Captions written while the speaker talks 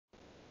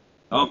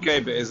Okay,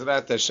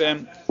 Be'ezrat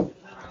Hashem,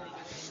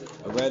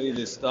 ready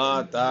to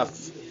start off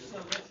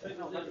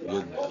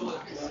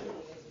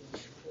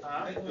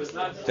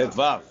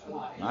Tetvav,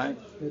 right?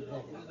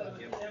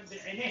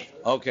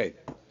 Okay,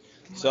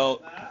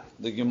 so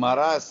the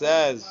Gemara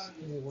says,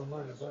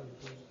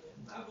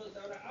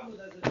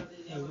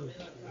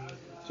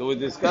 so we're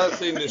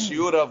discussing the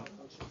shiur of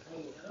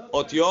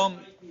Otyom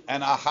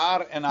and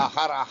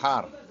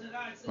Ahar,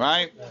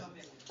 right?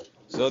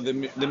 So the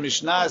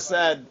Mishnah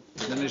said,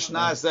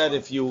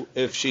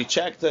 if she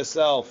checked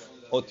herself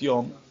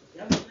Otyom,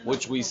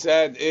 which we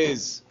said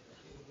is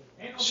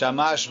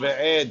Shamash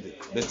ve'ed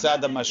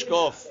b'tzad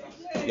ha'mashkof,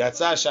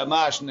 Yatsa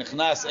Shamash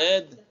nichnas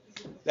ed,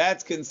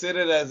 that's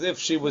considered as if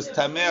she was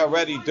tameh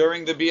already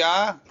during the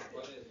bi'ah,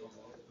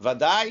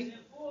 vadai,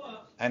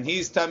 and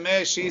he's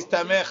tameh, she's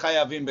tameh,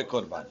 chayavim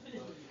bekorban.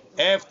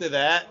 After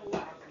that,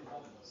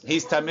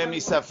 he's tameh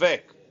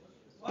misafek.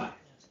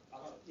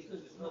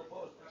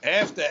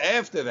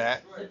 After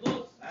that,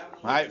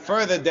 right,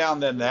 further down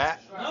than that,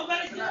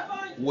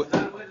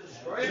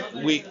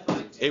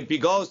 it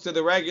goes to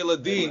the regular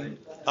deen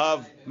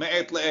of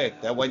me'et le'et,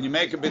 that when you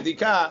make a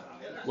bedikah,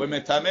 we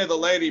metameh the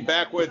lady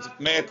backwards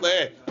me'et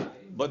le'et.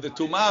 But the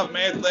tumah of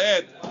me'et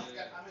le'et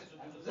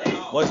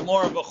was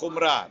more of a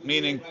chumrah,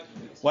 meaning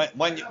when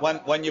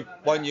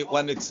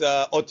it's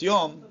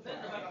otyom,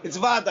 it's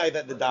vadai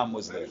that the dam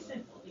was there.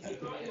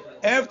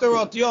 After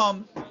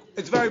otyom,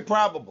 it's very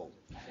probable.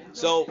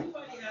 So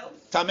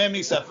tameh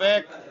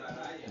misafek,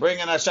 bring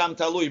an asham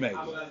talui maybe.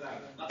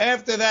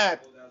 After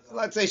that,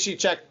 let's say she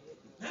checked,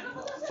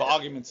 for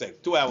argument's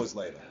sake, 2 hours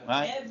later,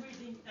 right?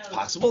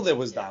 Possible there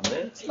was dam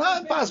there. It's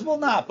not possible,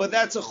 not, but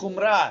that's a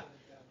chumrah.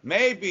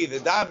 Maybe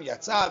the dam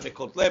yatsa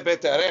v'kotle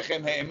bet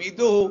harechem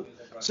he'emidu,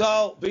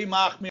 so be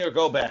machmir,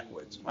 go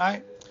backwards,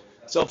 right?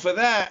 So for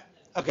that,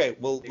 okay,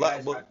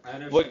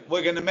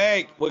 we're gonna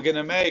make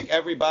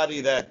everybody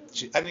that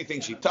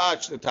anything she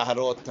touched, the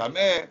taharot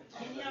tameh,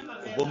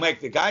 we'll make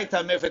the guy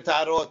tameh for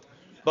taharot,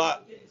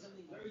 but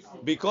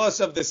because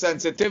of the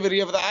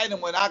sensitivity of the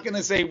item, we're not going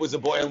to say he was a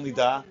boil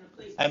nida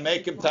and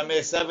make him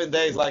tameh 7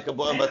 days like a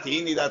boil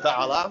bati nida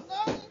ta'alav.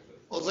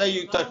 We'll say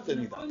you touched the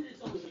nida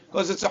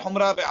because it's a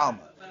humra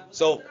be'alma.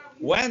 So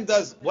when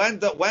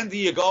do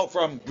you go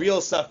from real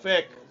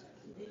safek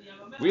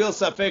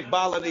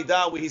bala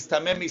nida where he's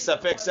tameh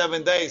safek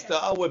 7 days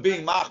to we're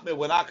being machmir,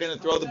 we're not going to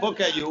throw the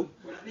book at you?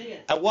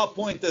 At what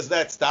point does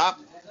that stop?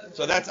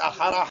 So that's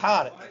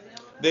ahar.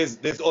 There's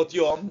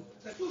otyom,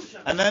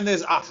 and then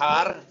there's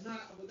ahar.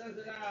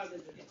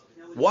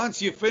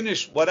 Once you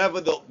finish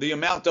whatever the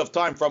amount of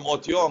time from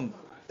otyom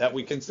that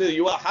we consider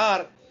you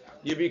ahar,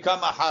 you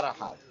become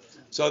ahar.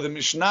 So the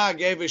Mishnah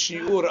gave a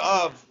shiur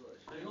of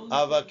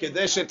a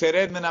kedesh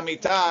tered min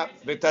hamita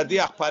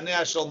v'tadiach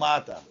panea shel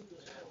mata,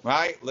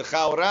 right?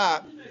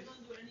 L'chaura.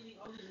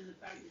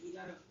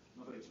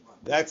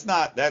 That's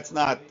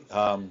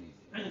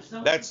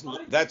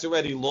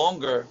already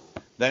longer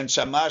than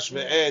shamash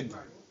ve'ed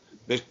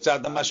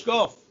b'tzad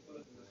ha'mashkof.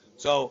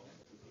 So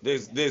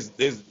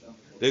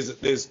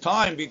there's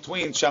time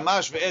between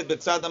shamash ve'ed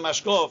b'tzad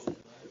ha'mashkof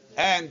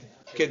and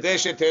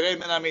kedesh tered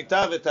min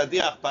hamita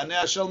v'tadiach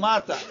panea shel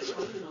mata.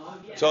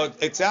 So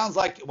it sounds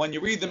like when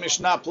you read the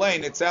Mishnah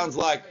plain, it sounds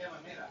like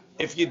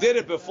if you did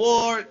it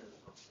before,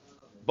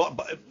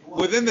 but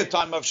within the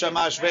time of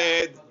shamash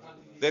ve'ed,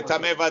 the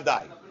tameh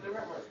vadai.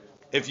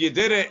 If you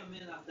did it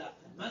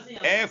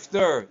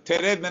after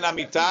tered min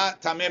hamita,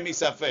 tameh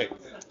misafek.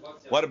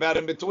 What about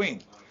in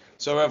between?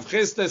 So Rav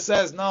Chisda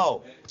says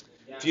no.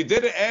 If you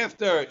did it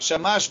after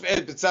shamash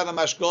ve'ed b'tzad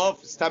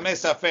ha'mashkof, it's tameh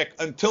safek.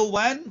 Until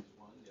when?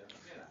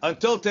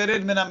 Until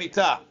tered min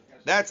hamita.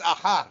 That's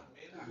ahar.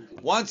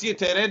 Once you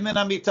tered min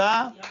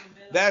hamita,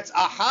 that's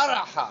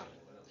ahar.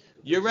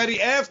 You're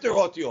ready after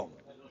otyom.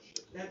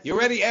 You're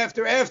ready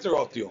after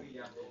otyom.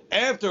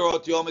 After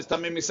otyom is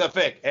tameh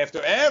misafek. After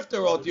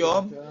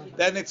otyom,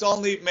 then it's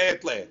only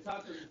me'et le'et.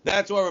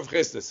 That's what Rav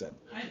Chisda said.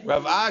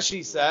 Rav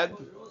Ashi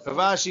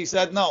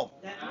said no.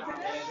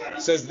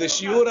 Says the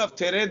shiur of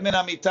tered min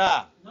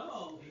hamita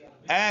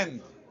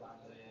and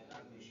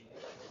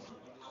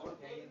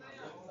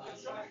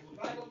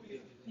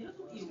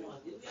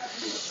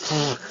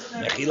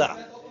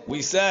mechila.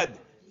 We said,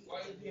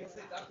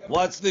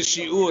 what's the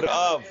shiur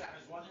of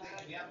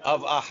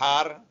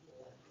ahar?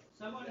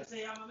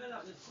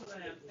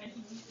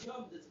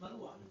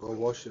 Go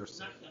wash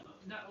yourself.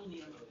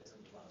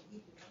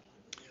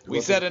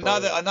 We said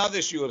another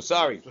shiur.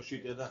 Sorry.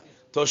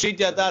 Toshit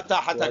yada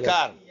tahat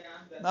hakar.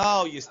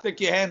 No, you stick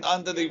your hand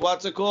under the,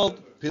 what's it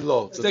called?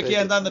 Pillow. Stick your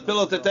hand on the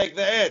pillow to take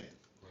the ed.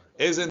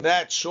 Isn't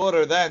that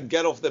shorter than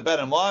get off the bed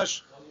and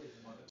wash?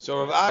 So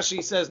Rav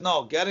Ashi says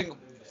no.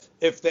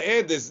 If the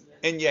ed is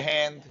in your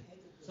hand,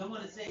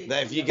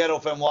 then if you get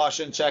off and wash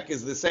and check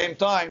is the same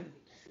time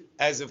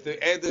as if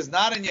the ed is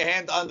not in your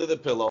hand under the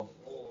pillow.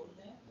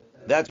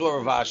 That's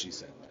what Rav Ashi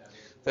said.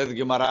 Said the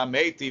Gemara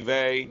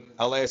Meitivei.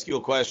 I'll ask you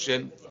a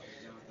question.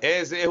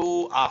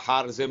 Ezehu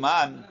ahar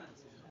zeman.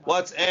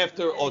 What's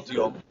after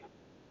otyom?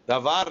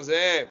 Davar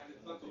zeh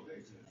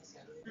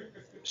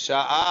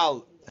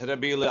sha'al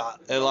Rabbi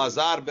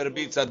Elazar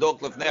berbi Tzadok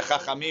lefnei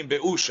Chachamim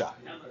be'usha.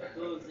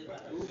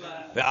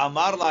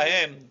 Ve'amar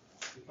lahem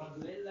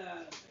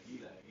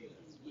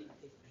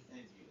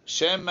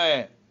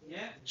Sheme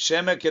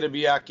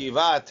k'Rabbi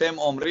Akiva atem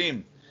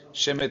omrim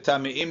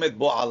shemetameim et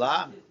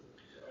bo'ala.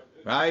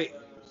 Right?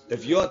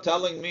 If you're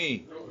telling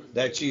me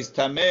that she's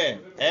tameh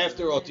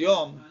after Ot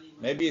Yom,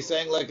 maybe you're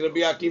saying like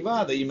Rabbi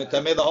Akiva that you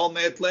metameh the whole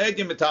me'et le'ed,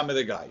 you metameh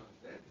the guy.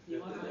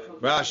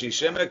 Rashi,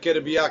 Sheme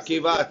k'Rabbi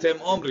Akiva atem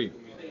omrim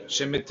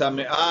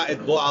shemetamea et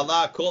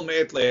bo'ala kol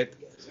me'et le'ed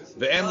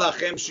ve'en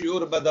lachem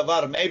shiur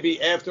badavar. Maybe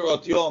after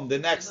Ot Yom, the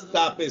next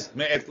stop is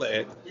me'et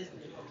le'ed.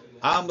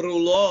 Amru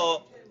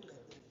lo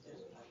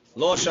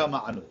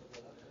shama'anu.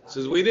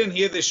 Says we didn't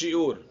hear the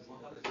shiur,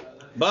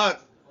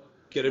 but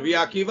Rabbi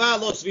Akiva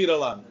lo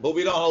sviralan, but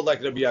we don't hold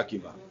like Rabbi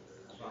Akiva.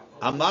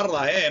 Amar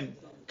lahem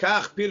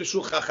kach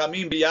pirshu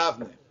chachamim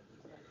b'Yavne.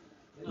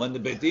 When the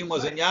Beit Din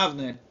was in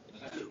Yavne,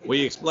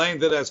 we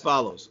explained it as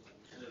follows: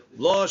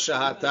 Lo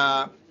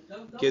shahata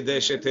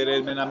kedei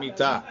shetered min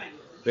hamita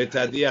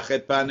v'tadiach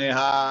et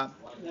paneha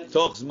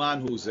toch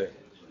zman hu ze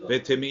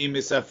v'temi'im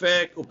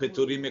misafek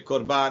u'peturim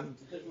mikorban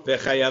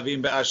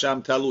v'chayavim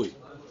be'asham talui.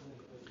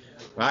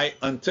 Right?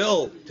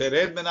 Until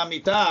tered min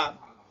hamita,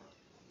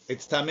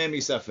 it's tameh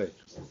misafek.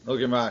 Look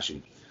at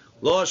Rashi.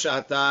 Lo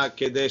shahata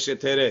kedei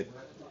shetered,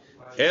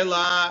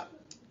 ela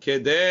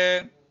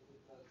kedei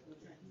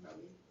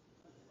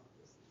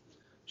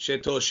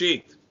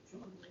shetoshit.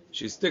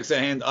 She sticks her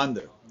hand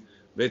under.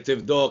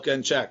 V'tivdok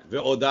and check.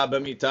 Ve'oda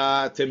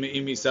b'mita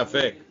temi'im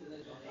misafek.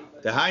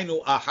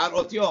 Dehainu achar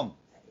ot yom.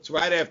 It's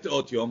right after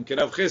ot yom.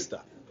 Kirav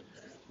chista.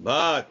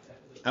 But,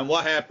 and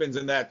what happens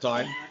in that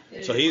time?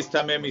 So he's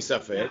tameh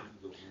misafek.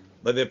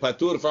 But the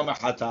patur from a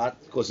hatat,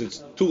 because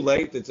it's too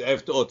late, it's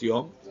after Ot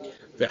Yom.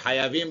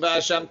 V'chayavim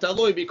ba'asham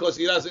talui, because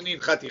he doesn't need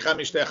chaticha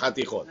mishteh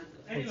chatichot.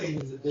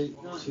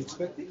 She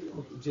expecting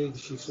or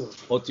she saw?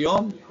 Ot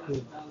Yom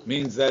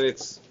means that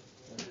it's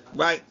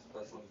right.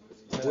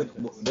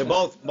 They're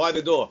both by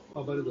the door.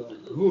 Oh, by the door.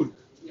 Good.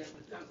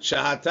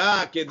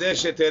 Shahata kedei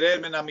shetered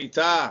min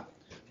hamita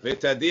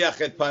v'tadiach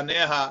et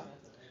paneha.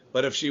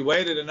 But if she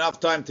waited enough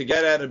time to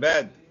get out of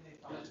bed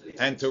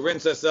and to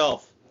rinse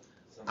herself,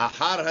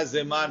 Ahar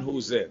hazeman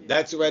huzeh.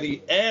 That's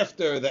already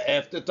after the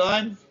after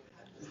time.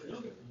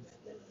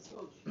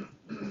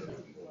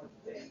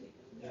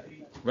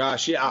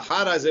 Rashi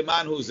ahar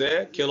hazeman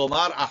huzeh,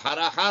 kilomar ahar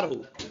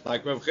aharhu,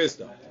 like Rav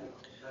Chisda.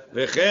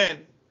 V'chen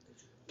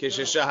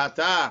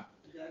kisheshahata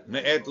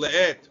me'et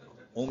le'et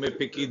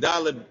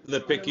u'mepikida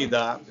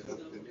lepikida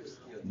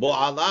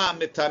bo'ala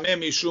metameh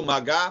mishum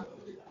haga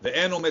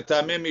ve'enu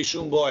metameh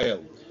mishum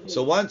bo'el.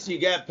 So once you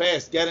get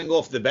past getting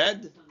off the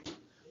bed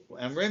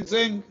and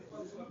rinsing,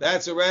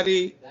 that's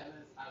already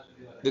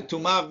the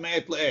tumav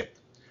me'et le'et.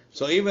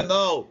 So even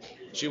though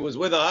she was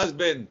with her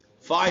husband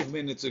 5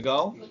 minutes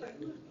ago,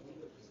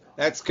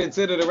 that's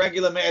considered a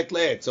regular me'et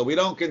le'et. So we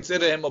don't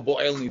consider him a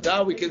bo'el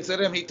nida, we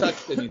consider him he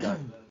touched the nida.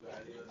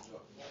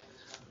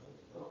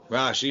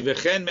 Rashi,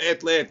 v'chen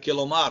me'et le'et,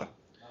 kilomar,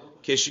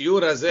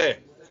 keshiur hazeh,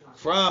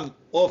 from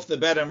off the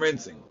bed and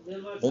rinsing.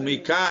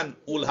 Umikan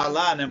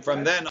ulhalan, and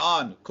from then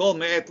on, kol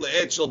me'et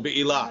le'et shel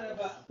be'ilah,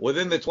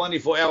 within the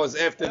 24 hours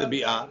after the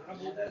bi'ah,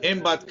 im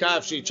bat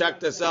kaf, she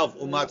checked herself,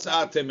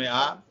 umatzah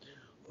teme'ah,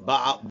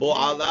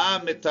 bo'ala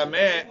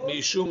metameh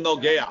mishum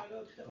nogea.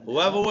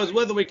 Whoever was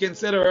with her, we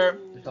consider her,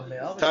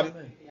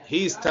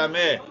 he's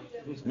tameh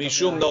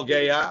mishum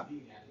nogea,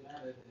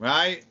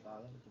 right?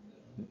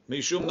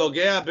 Mishum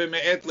nogea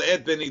b'me'et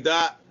le'et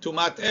b'nida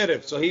tumat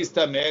erev. So he's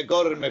tameh,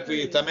 go to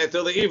Mefi, tameh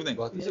till the evening.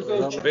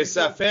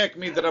 V'safek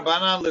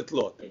midrabanan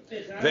litlot.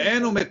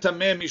 Ve'enu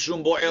metameh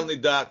mishum bo'el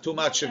nida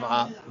tumat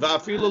shiv'ah.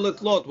 V'afilu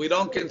litlot. We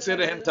don't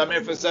consider him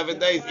tameh for 7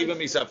 days, even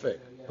misafek.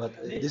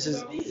 But this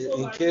is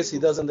in case he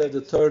doesn't have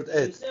the third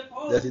et,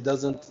 that he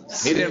doesn't.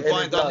 He didn't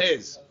find on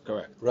his.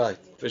 Correct. Right.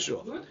 For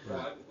sure.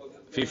 Right.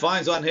 If he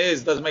finds on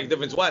his, doesn't make a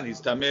difference when. He's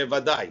tameh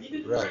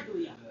vadai. Right.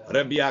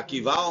 Rabbi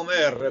Akiva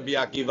Omer, Rabbi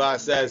Akiva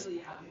says,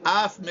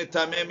 Af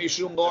metameh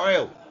mishum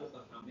bo'el.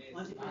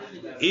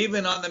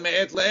 Even on the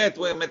me'et le'et,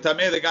 we're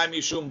metameh the guy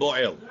mishum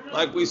bo'el.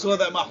 Like we saw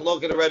that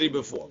mahloket already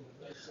before.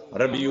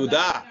 Rabbi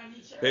Yudah,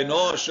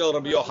 beno shel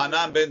Rabbi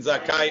Yohanan ben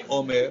Zakkai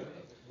Omer.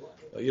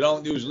 You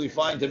don't usually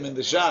find him in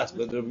the Shas,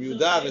 but Rabbi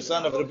Yudah, the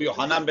son of Rabbi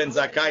Yohanan ben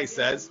Zakkai,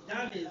 says,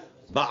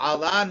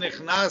 Ba'ala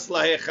nichnas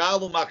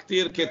lahechal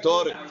u'maktir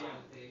ketoret.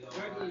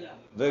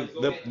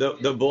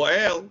 The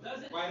bo'el,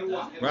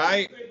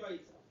 right?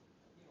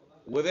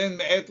 Within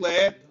me'et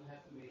le'et,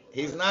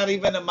 he's not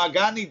even a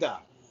maganida.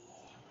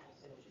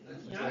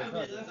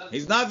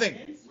 He's nothing.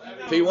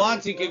 If he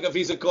wants, if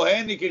he's a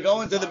kohen, he can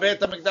go into the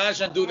Beit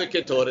HaMikdash and do the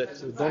ketoret.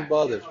 So don't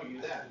bother.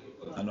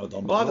 I know,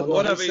 don't bother.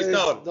 Whatever he's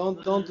done.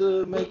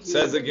 Don't make.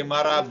 Says the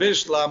Gemara,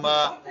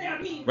 Bishlama,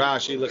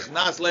 Rashi,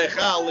 Lichnas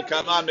lechal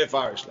lekaman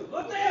mefarish.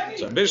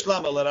 So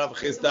Bishlama l'Rav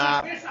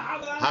Chisda,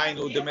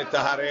 Hainu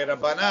demetahare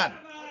Rabbanan.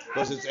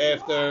 Because it's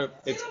after,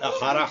 it's a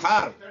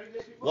harahar.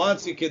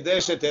 Once you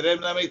kedesh tered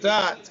min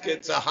hamita,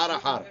 it's a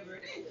harahar.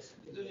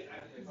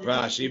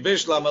 Rashi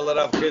Bishlam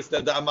Rav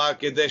Chisda Damar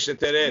Kedesh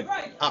Tered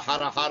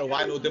Achar Achar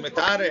Wainu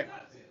Demetare.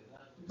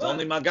 It's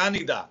only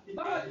Maganida.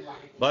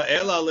 But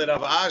Ela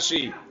Rav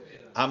Ashi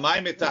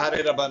Amai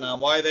Mitahere Rabbanam.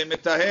 Why are they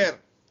Mitaher?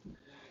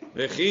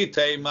 V'chi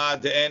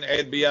Teima De'en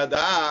Ed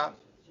Biyada.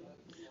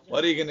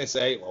 What are you going to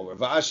say? Well, Rav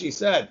Ashi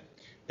said,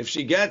 if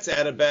she gets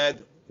out of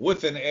bed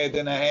with an Ed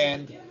in her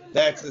hand,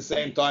 that's the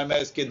same time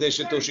as Kedesh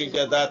Tushik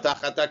Yada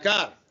Tachat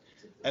Akar.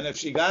 And if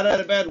she got out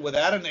of bed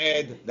without an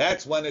Ed,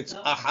 that's when it's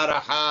Ahar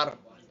Ahar.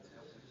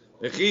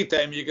 V'chi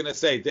Teim, you're going to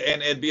say,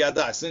 De'en Ed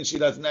Biyada, since she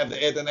doesn't have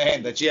the Ed in her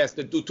hand, that she has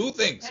to do two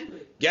things.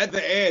 Get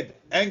the Ed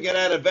and get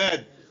out of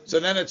bed.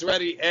 So then it's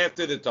ready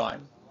after the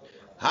time.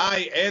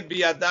 Hi, Ed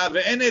Biyada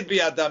ve'en Ed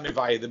Biyada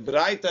mivayid. The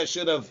Braita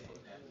should have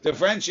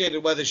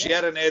differentiated whether she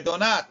had an Ed or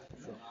not.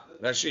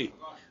 Rashi.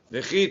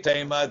 V'chi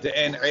teima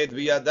de'en Ed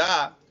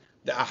Biyada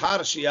de'achar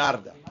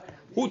shiarda.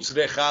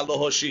 Hutzrecha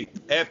lohoshit.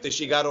 After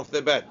she got off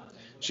the bed,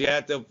 she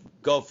had to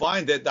go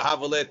find it.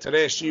 De'havale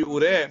tere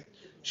shiureh.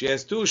 She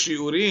has two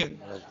shiurim,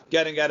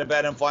 getting out of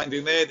bed and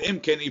finding the Ed.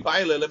 Imken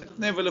ibayle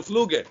lemitnevel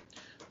lefluge.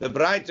 The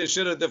Braita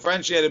should have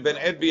differentiated ben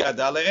Ed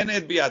Biyada le'en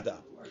Ed Biyada.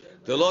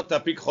 De'lo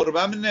tapik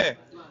chorba mineh.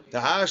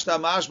 Tahashta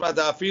mashma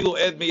da'afilu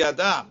Ed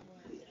Miyada.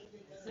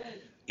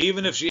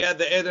 Even if she had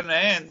the Ed in her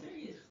hand,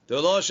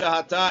 de'lo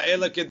shahata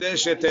ela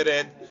kedesh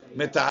tered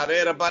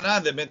mitaharer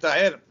rabbanan, the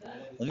mitaher.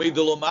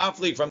 Umidulu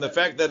maflik, from the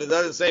fact that it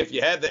doesn't say if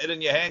you had the Ed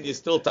in your hand, you're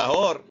still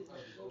tahor.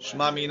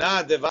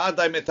 Shmamina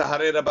devadai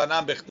mitaharer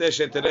rabbanan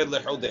b'chdesh tered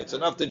lechudeh. It's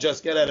enough to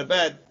just get out of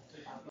bed,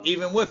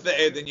 even with the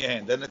Ed in your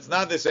hand, and it's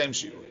not the same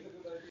shiur.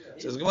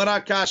 Says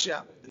Gemara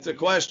Kasha. It's a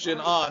question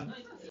on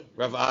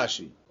Rav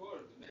Ashi.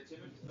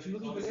 If you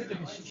look at the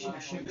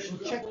she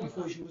checked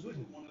before she was with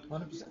him,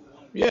 100%.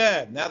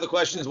 Yeah, now the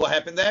question is what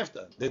happened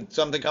after? Did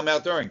something come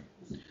out during?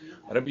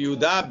 Rabbi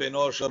Yehuda ben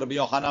Osher, Rabbi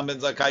Yochanan ben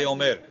Zakkai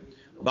Omer,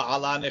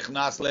 Ba'ala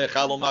nichnas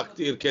le'echal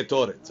u'maktir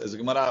ketoret. Says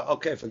Gemara,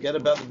 okay, forget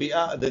about the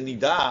bi'ah, the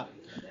nidah.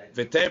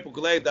 V'tei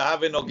puklei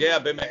dahave nogea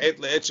b'me'et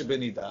le'et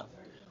shebenida.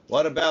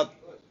 What about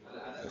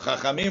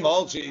Chachamim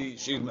hold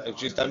she's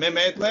tameh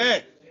me'et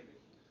le'et.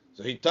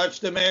 So he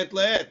touched the me'et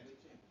le'et.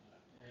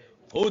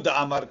 Who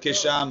the Amar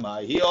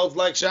Kishamai? He holds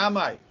like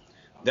Shammai.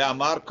 The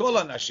Amar Kol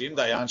Anashim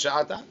Dayan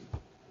Sha'atan.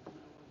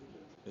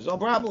 There's no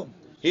problem.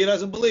 He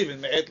doesn't believe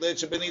in Me'et Le'et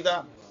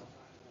Shebenida.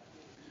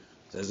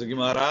 Says the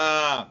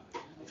Gemara,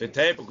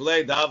 Fitei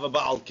Puklei Dava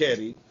Ba'al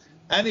Keri.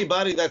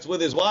 Anybody that's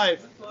with his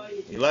wife,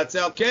 he lets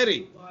out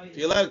Keri. If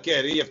you let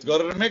Keri, you have to go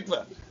to the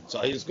mikveh. So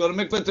he just go to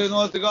mikveh in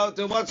order to go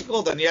to what's it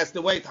called, and he has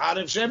to wait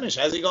Hariv Shemesh.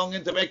 How's he going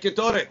in to make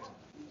Ketoret?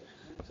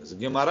 Says the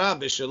Gemara,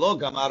 B'shelo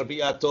Gamar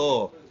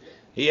Bi'ato.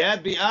 He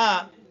had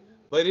bi'ah,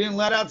 but he didn't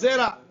let out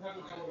zera.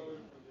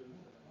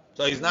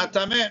 So he's not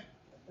tameh.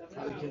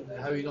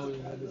 How do you know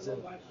it's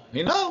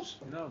He knows.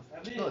 No,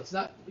 it's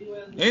not.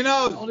 He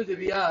knows. Only the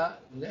bi'ah,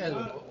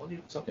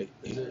 only something.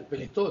 There's a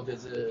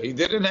pelitot, He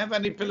didn't have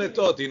any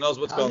piletot. He knows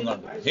what's going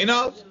on. He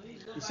knows.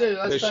 He said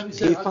last time, he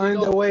said, He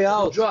find a way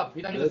out. Drop.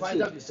 He's not going to find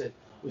it. out, he said.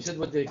 We said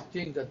what they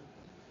think that,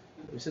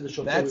 we said the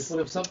shoter, we put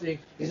him something.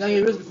 He's not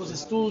going to because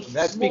it's too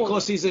That's small.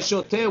 because he's a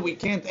shoter. We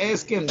can't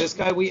ask him. This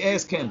guy, we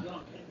ask him.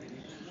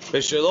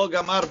 B'shelo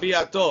gamar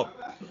bi'ato.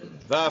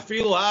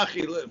 Va'afilu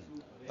hachi.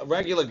 A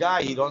regular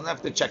guy, he don't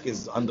have to check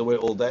his underwear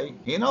all day.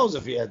 He knows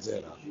if he had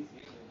zera.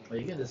 But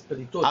again, there's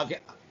pelitot.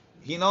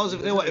 He knows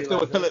if there were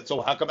pillet.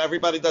 So how come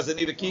everybody doesn't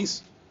need a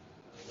keys?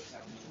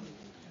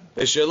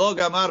 B'shelo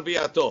gamar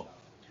bi'ato.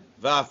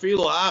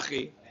 Va'afilu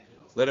hachi.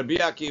 L'Rabbi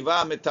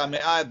Akiva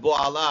mitame'a et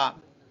bo'ala.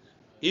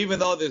 Even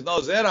though there's no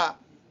zera,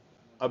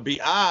 a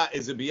bi'ah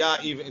is a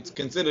bi'ah. Even it's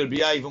considered a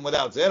bi'ah even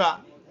without zera.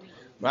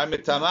 Right?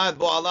 Mitame'a et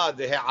bo'ala.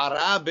 The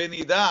he'ara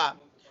benida,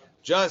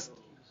 just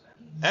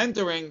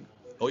entering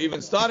or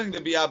even starting the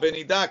bi'ah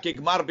benida,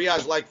 kigmar bi'ah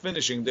is like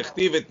finishing.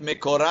 Dechtivit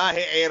mekora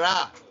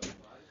he'era.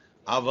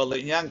 Aval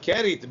inyan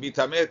keri to be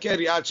tamer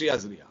keri ad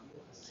she'yazriya.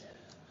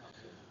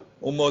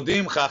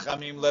 Umodim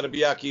chachamim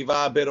l'Rabbi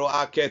Akiva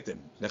bero'a ketem.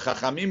 The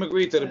chachamim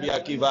agree to Rabbi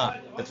Akiva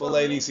if a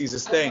lady sees a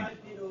stain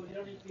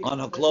on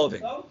her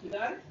clothing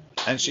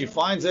and she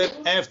finds it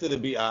after the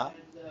bi'ah,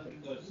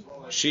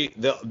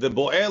 the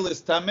bo'el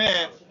is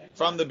tameh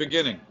from the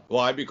beginning.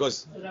 Why?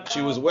 Because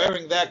she was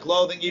wearing that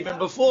clothing even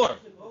before,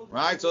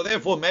 right? So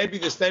therefore, maybe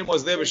the stain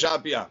was there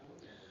b'shat bi'ah.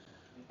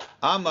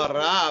 Amar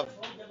Rav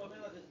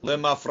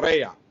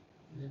lemafreya.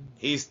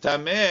 He's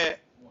tameh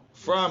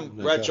from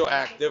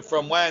retroactive,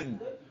 from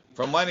when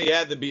he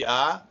had the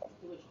bi'ah,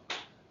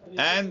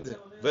 and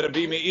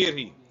Rabbi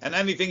Meir, and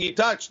anything he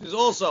touched is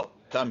also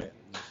tameh.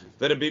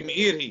 Rabbi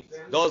Meir,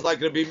 those like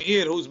Rabbi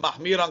Meir, who's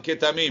mahmir on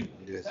ketamim.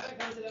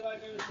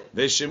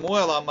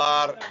 V'Shemuel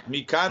Amar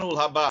mikanul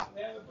haba.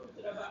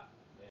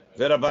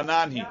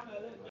 V'Rabbanan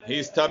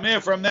he's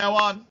tameh from now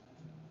on,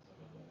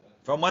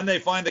 from when they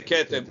find the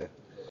ketim,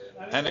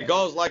 and it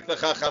goes like the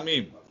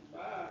chachamim.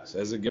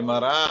 Says the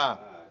Gemara,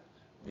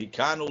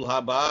 mikanul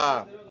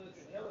haba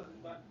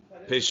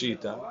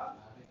peshita.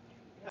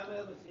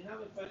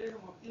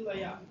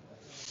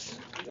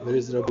 Where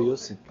is Rabbi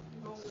Yossi?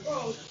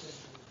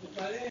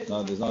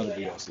 No, there's not a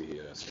BOC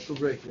here. To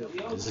break.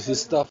 Yeah. This is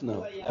his stuff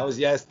now. That was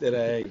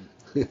yesterday.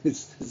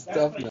 It's his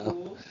stuff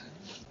now.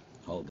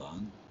 Hold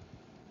on.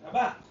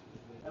 Abba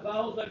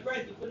holds my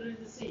bread, you put it in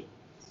the sea.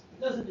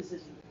 It doesn't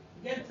decision.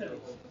 Again, tell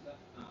it.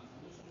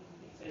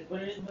 Said,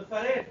 put it in the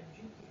fared.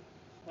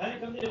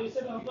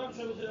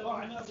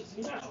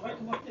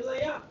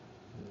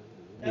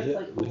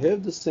 We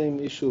have the same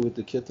issue with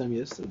the ketam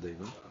yesterday,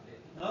 no?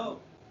 No.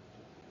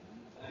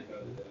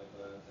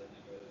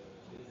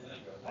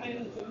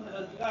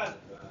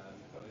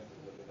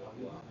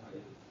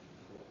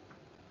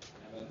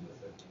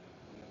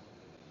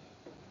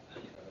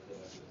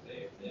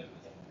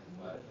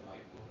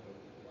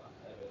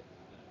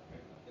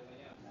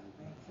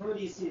 Where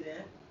do you see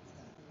that?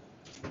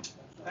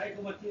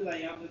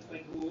 Looks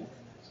like who?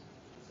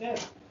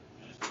 Seth.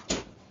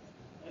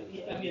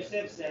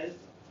 Yosef says,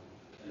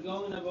 you're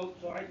going to vote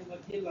for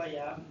Matil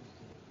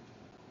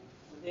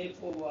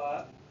therefore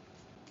what?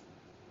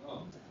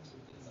 No.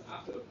 It's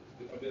after.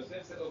 Because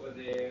Yosef said over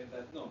there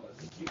that no, but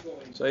keep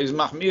going. So his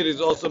mahmir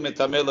is also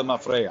metameh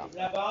lemafreya.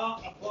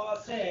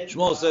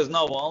 Shmuel says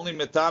no, we're only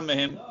metameh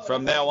him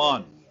from now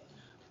on.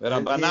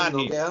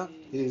 Rabbanan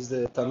He's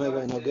the tameh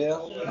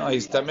v'nogea. no,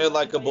 he's tameh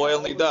like a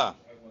boil nida.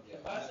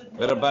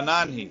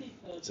 Rabbanan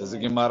says the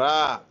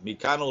Gemara,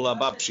 mikanu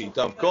laba pshita.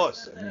 Of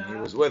course, I mean, he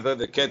was with her.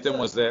 The ketem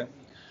was there.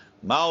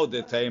 Mao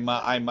de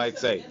teima, I might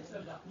say.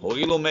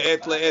 Ho'ilu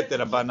me'et le'et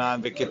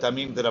Rabbanan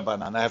ve'ketamim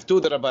Rabbanan. I have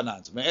two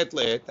Rabbanans, me'et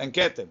le'et and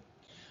ketem.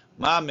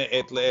 Ma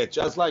me'et le'et,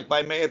 just like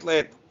by me'et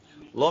le'et.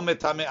 Lo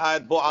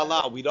metame'at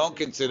bo'ala. We don't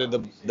consider the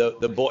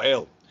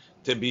bo'el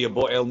to be a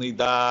bo'el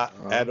nida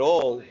at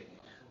all.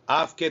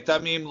 Af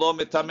ketamim lo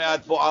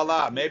metame'at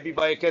bo'ala. Maybe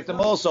by a ketem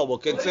also we'll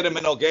consider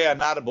menogea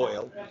not a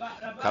bo'el.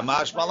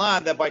 Kamash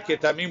malan that by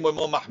ketamim we're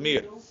more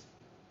mahmir.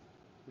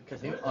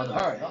 Because on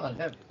her, not on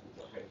him.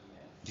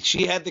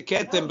 She had the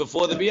ketem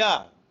before the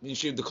biyah. I mean,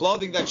 the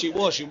clothing that she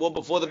wore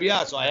before the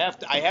biyah. So I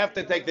have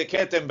to take the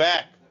ketem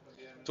back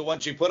to when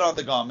she put on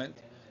the garment.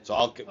 So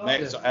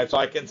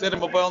I consider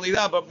him only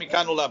that, but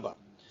mikanu laba.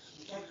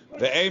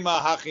 Ve'ema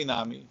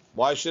hachinami.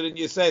 Why shouldn't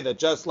you say that?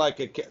 Just like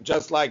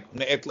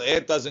me'et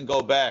le'et doesn't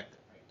go back,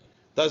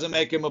 doesn't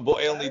make him a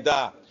bo'el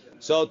nida.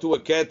 So to a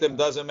ketem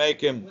doesn't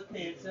make him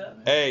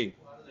a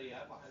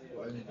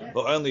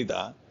bo'el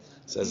nida.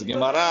 Says the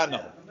Gemara,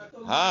 no.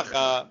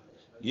 Hacha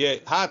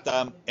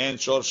hatam en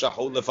shor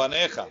shahu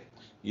lefanecha.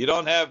 You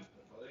don't have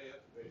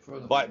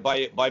by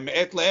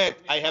me'et le'et.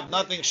 I have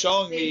nothing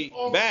showing me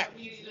back.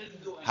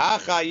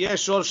 Hacha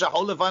yesh shor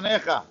shahu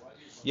lefanecha.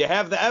 You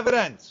have the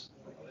evidence.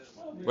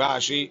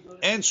 Rashi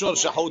en shor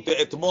shahu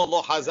te'etmol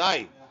lo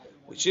hazai.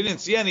 She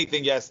didn't see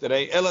anything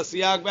yesterday. Ela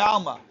siyag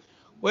be'alma.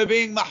 We're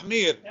being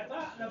mahmir.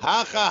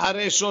 Hacha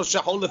hare shor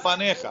shahu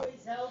lefanecha.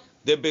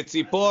 The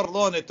betzipor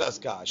lo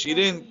netaska. She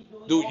didn't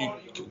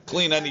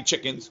clean any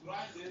chickens.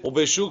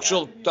 Ubeshuk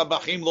shel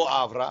tabachim lo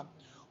avra.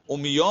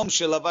 Umiyom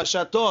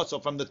shelavashato. So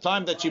from the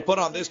time that she put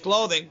on this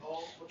clothing,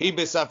 he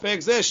besafek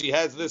zeh. She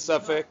has this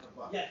safek.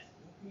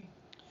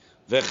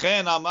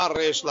 Vechen amar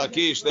Resh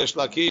Lakish. Resh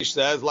Lakish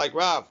says like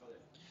Rav.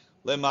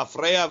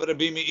 Lemafreya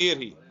v'Rabbi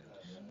Meiri.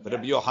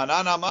 Rabbi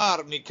Yohanan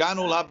amar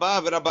mikanu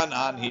laba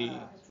v'Rabbanan hi.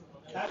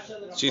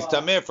 She's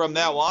tameh from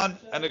now on,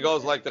 and it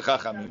goes like the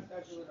Chachamim.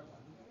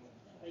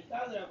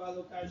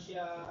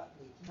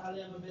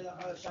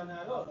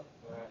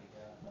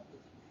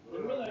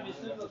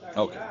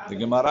 Okay, the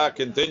Gemara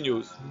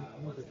continues.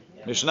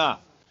 Mishnah.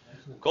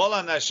 Kol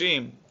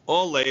anashim,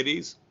 all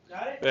ladies,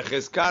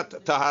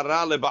 bechizkat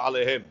tahara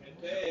leba'alehem.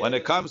 When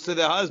it comes to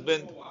the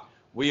husband,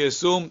 we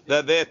assume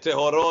that they're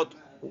tehorot.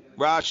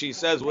 Rashi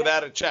says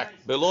without a check,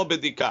 below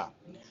bedika.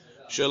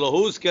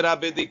 Shelohuz kira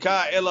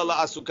bedika ela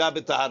la'asuka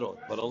b'taharot.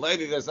 But a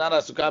lady that's not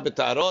asuka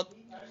b'taharot,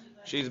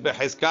 she's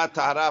bechizkat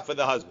tahara for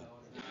the husband.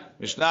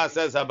 Mishnah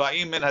says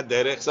haba'im min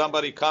haderech.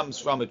 Somebody comes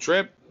from a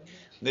trip.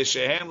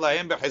 Nishehem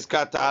lahim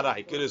bechizkat tahara.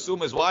 He could assume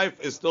his wife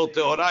is still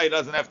tehora. He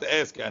doesn't have to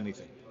ask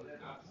anything.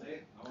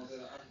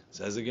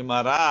 Says the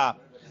Gemara.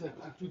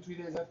 2-3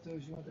 days after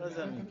she went to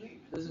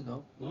doesn't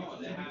know.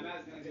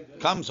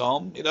 Comes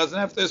home, he doesn't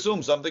have to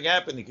assume something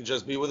happened. He could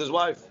just be with his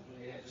wife.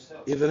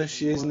 Even if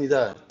she is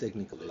nida,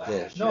 technically.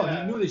 There. No,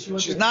 he knew that she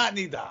went She's not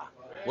nida.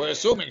 We're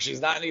assuming she's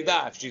not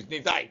nida. If she's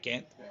nida, he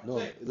can't.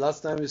 No,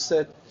 last time you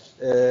said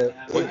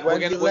We're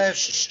going to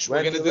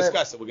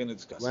discuss it. We're going to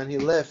discuss it. When he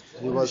left,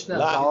 he was.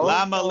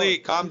 Lama li,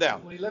 calm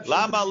down.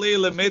 Lama li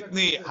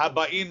lemitni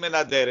haba'in min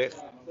haderech.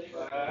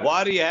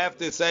 Why do you have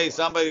to say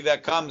somebody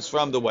that comes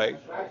from the way?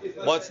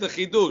 What's the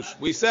chidush?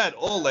 We said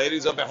all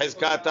ladies are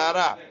bechizkat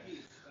tahara.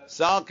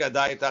 Sal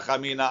kadai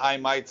tachamina, I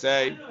might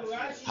say,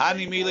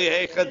 hani mili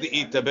heicha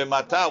de'ita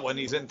b'mata when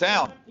he's in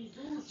town.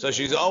 So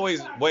she's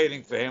always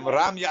waiting for him.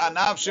 Ram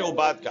ya'anav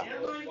she'ubadka.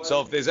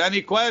 So if there's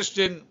any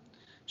question,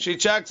 she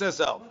checks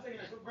herself.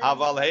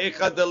 Aval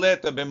heicha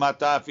deleta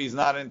b'mata if he's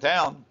not in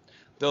town.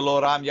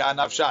 Delo ram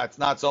ya'anav sha. It's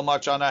not so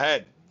much on her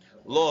head.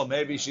 Lo,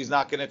 maybe she's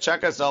not going to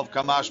check herself.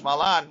 Kamash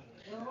malan.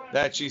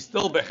 That she's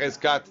still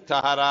bechizkat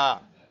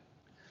tahara.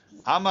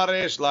 Amar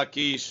Resh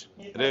Lakish.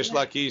 Resh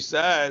Lakish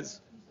says,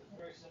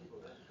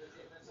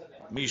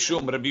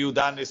 משום רבי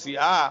יהודה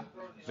נשיאה,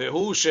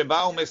 והוא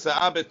שבאו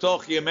מסעה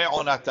בתוך ימי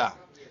עונתה.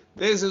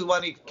 This is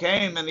when he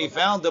came and he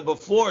found her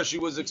before she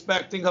was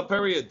expecting her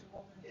period.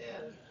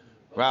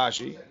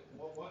 Rashi,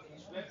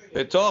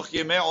 בתוך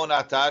ימי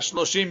עונתה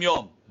 30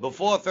 יום,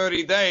 before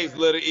 30 days,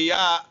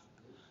 לראייה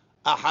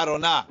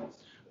אחרונה,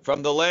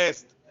 from the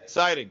last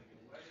sighting.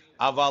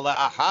 אבל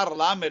לאחר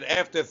למד,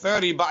 after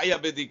 30, בעיה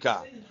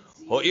בדיקה.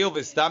 הואיל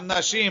וסתם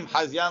נשים,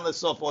 חזיין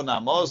לסוף עונה.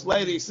 Most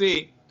ladies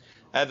see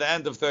at the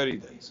end of 30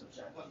 days.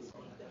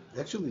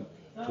 Actually,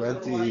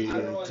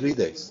 23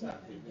 days.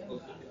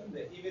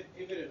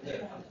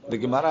 The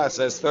Gemara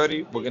says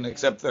 30, we're going to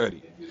accept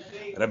 30.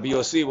 Rabbi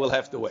Yossi will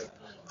have to wait.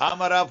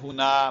 Amarav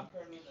huna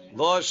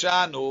lo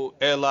shanu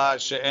ela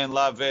she'en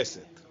la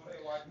veset.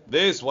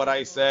 This what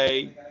I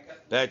say,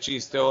 that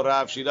she's still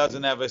Rav, she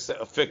doesn't have a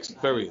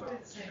fixed period.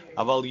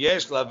 Aval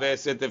yesh la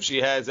veset, if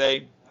she has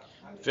a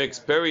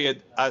fixed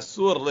period,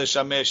 asur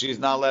leshamesh, she's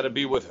not allowed to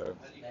be with her.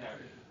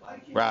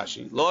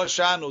 Rashi, lo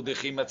shanu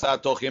dichi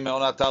matzah toch yemei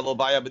onata lo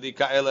baya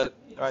b'dika ela.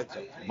 Right,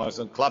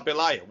 so klap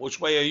elaya.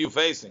 Which way are you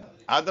facing?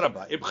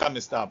 Adraba, ibcha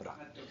mistabra.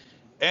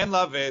 En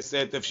la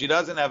veset, if she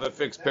doesn't have a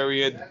fixed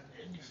period,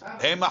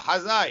 ema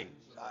hazai.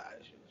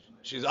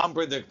 She's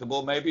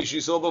unpredictable. Maybe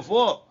she saw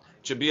before.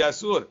 Should be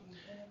asur.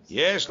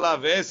 Yesh la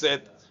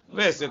veset,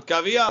 veset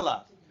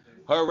kaviyala.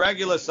 Her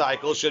regular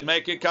cycle should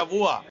make it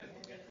kavua.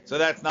 So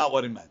that's not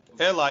what he meant.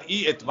 Ela I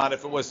itmar,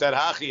 if it was said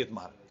hachi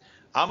itmar.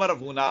 Amar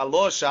Avuna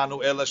lo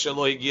shanu ela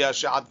shelo higia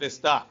she'at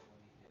vesta.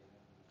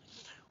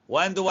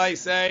 When do I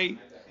say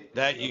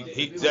that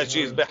that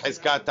she's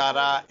behizkat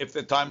tara if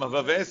the time of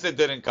a veset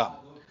didn't come?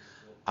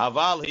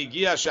 Aval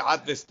higia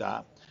she'at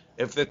vesta.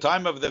 If the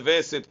time of the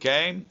veset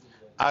came,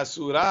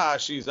 asura,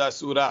 she's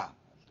asura.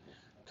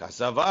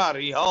 Kasavar,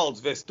 he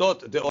holds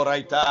vestot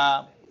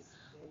deoraita.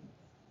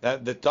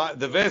 That the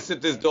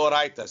veset is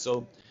deoraita.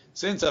 So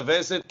since a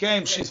veset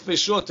came, she's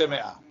fishut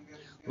temeah.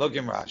 Look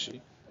in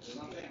Rashi.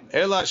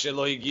 Ela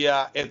shelo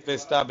higia et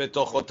vesta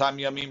betoch otam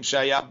yamim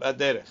shaya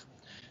b'derech.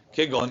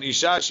 כגון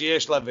אישה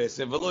שיש לה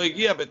וסת ולא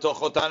הגיע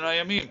בתוך אותנו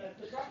הימים,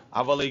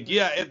 אבל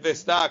הגיע את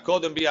וסתה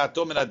קודם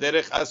ביאתו מן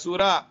הדרך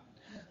אסורה,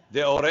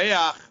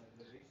 דאורח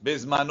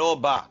בזמנו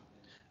בא.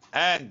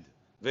 And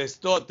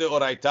וסתות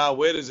דאורייתא,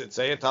 where does it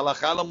say? את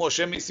הלכה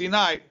למשה מסיני,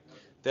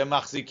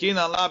 דמחזיקין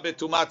עלה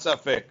בטומאת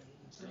ספק.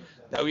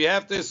 That we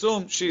have to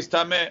assume she's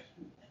tameh,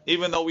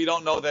 even though we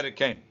don't know that it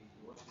came.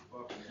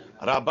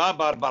 רבא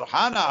בר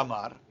חנא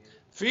אמר,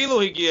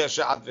 אפילו הגיע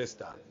שעת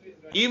וסתה.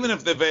 Even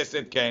if the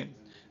veset came,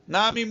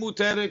 Nami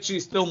muteret,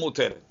 she's still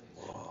muteret.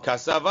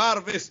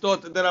 Kasavar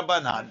vestot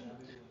derabanan.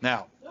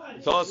 Now,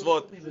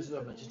 Tosfot,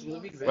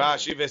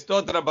 Rashi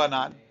vestot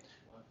derabanan.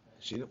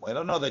 I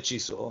don't know that she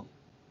saw.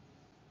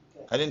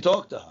 I didn't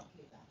talk to her.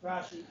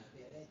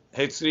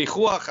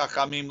 Hetzrichu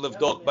hachachamim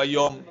levdok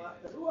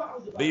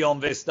bayom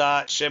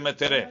vesta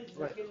shemeteret.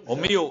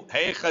 Umiu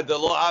heicha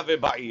delo ave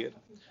ba'ir.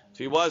 If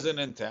he wasn't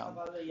in town,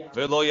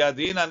 velo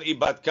yadinan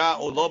ibadka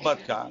or lo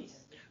badka.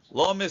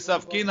 Lo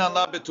misafkinan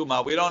la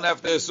betuma. We don't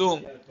have to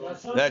assume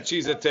that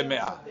she's a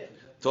temeah.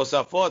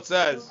 Tosafot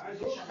says,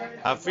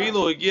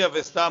 afilu higia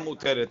vesta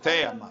muteret.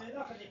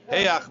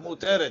 Heyach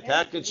muteret.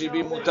 How could she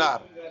be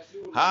mutar?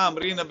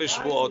 Ha'amrina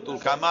b'shvuot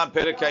ulkaman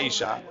perek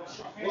ha'isha.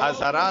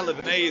 Azhara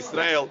lebnei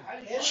Yisrael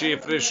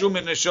she'ifreshu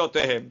min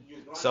neshotehem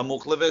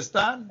samuch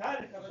levestan.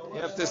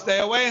 You have to stay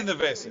away in the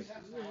veset.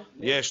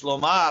 Yesh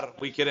lomar,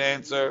 we could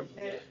answer,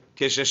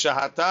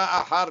 כששהתה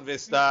אחר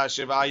וסתה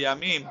 7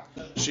 ימים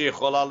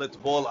שיכולה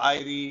לטבול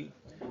עירי.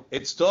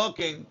 It's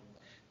talking,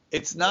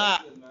 it's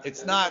not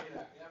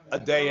a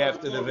day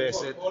after the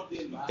veset,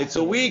 it's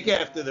a week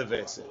after the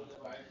veset.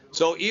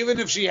 So even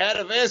if she had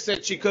a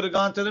veset, she could have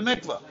gone to the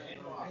mikvah.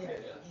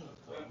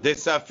 The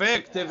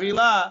safek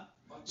tevilah.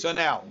 So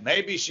now,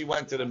 maybe she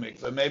went to the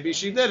mikvah, maybe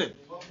she didn't.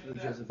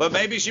 But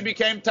maybe she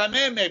became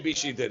tameh, maybe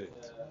she didn't.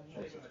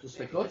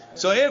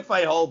 So if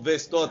I hold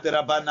vestot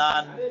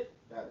rabanan,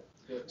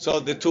 so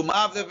the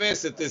tumah of the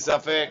veset is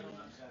safek.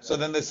 So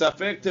then the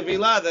safek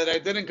tevilah that I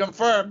didn't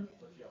confirm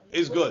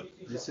is good.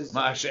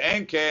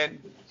 Ma'ashe'en ken,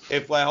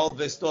 if I hold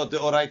vestot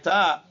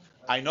deoraita,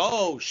 I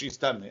know she's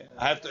tameh.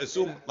 I have to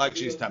assume like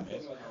she's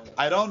tameh.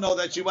 I don't know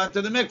that she went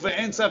to the mikveh.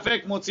 En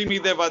safek motzi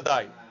midei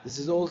vadai. This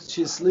is all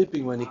she's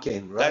sleeping when he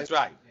came, right? That's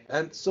right.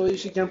 And so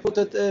she can put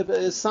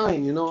a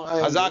sign, you know.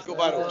 Hazaku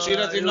baruch. She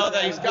doesn't know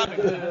that he's coming.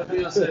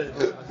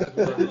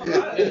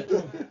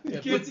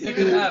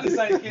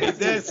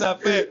 Midei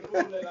safek.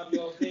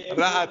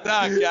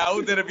 Ra'ata ki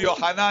ha'ud Rabbi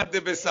Yochanan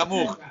de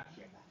besamuch.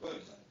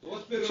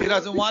 She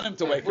doesn't want him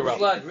to wake her up.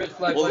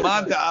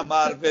 Ulman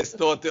da'amar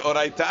vestot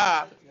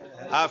oraita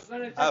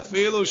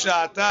afilu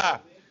sha'ata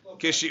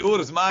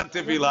כשיעור זמן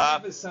טבילה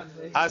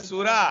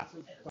אסורה.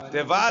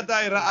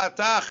 דוודאי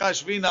ראתה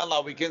חשבין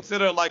עליו. We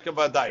consider like a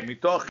ודאי.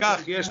 מתוך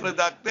כך יש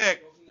לדקדק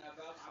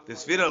The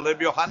Sfira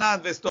Rabbi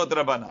Yochanan Vestot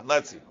Rabbanan.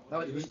 Let's see.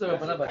 Now, if it's not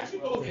Rabbanan, but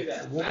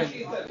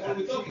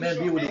woman, man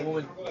be with a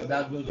woman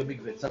without going to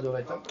mikveh. It's not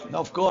Doraita? No,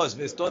 of course.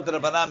 Vestot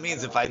Rabbanan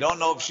means if I don't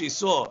know if she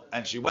saw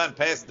and she went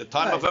past the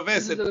time of her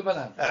visit,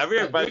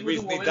 everybody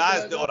agrees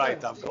Nida is the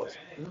Oraita, of course.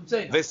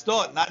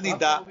 Vestot, not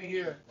Nida.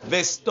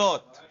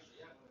 Vestot.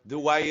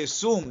 Do I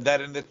assume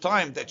that in the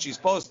time that she's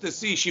supposed to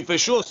see, she for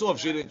sure saw if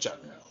she didn't check?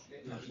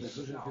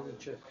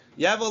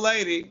 You have a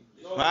lady,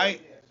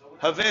 right?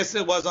 Her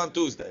visit was on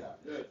Tuesday.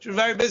 She was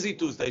very busy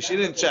Tuesday. She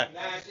didn't check.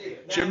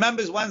 She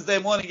remembers Wednesday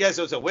morning. Yes,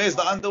 so where's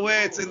the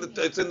underwear? It's in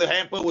the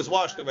hamper. It was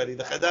washed already.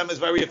 The chadam is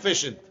very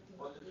efficient,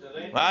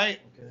 right?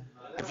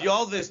 If you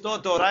hold this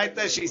thought right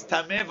there, she's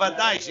tameh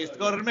vadai. She's to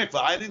go to the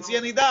mikvah. I didn't see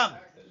any dam.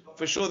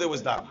 For sure there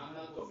was dam.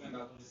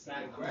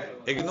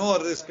 Ignore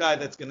this guy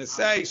that's going to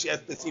say she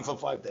has to see for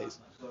 5 days.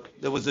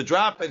 There was a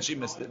drop and she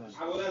missed it.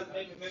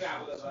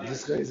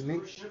 This guy is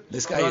me?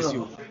 This guy is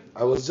you.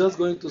 I was just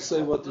going to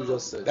say what you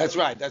just said. That's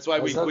right. That's why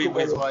we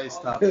That's why he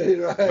stopped. Right.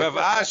 Rav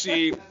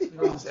Ashi,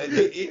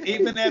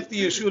 even after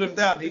you shoot him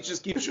down, he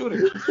just keeps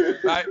shooting.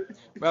 Right?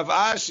 Rav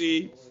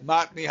Ashi,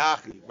 matni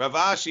hachi. Rav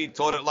Ashi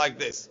taught it like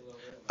this.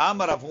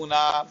 Amar Rav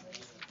Huna,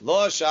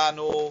 lo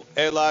shanu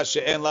ela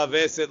she'en la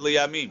veset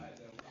liyamim.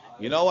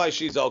 You know why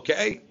she's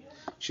okay?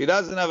 She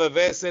doesn't have a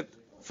veset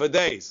for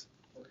days.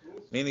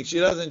 Meaning she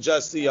doesn't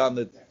just see on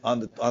the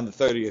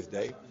 30th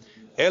day.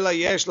 Ela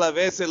yesh la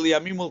veset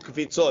liyamim ul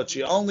kfitzot.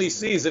 She only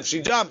sees if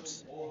she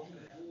jumps.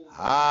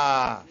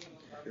 Kivan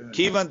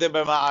de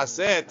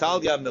b'ma'aseh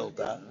talya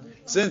milta.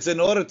 Since in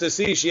order to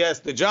see she has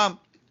to jump,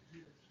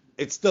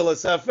 it's still a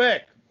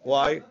safek.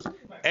 Why?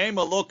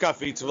 Ema lo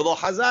kafitz v'lo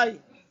hazai.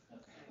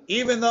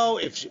 Even though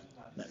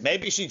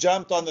maybe she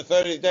jumped on the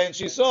 30th day and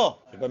she saw,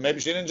 but maybe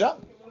she didn't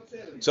jump.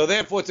 So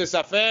therefore it's a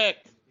safek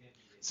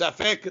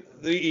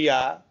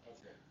l'iyah.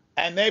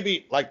 And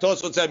maybe, like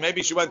Tosfot said,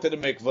 maybe she went to the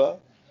mikveh.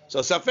 So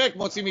safek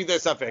motzi midei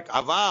safek.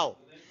 Aval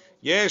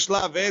yesh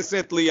la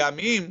veset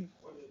liyamim.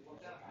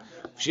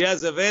 She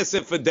has a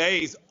veset for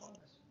days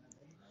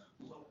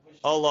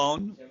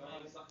alone.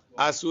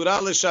 Asura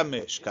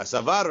l'shamesh.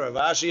 Kasavar Rav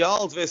Ashi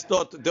holds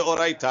vestot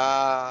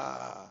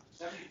deoraita.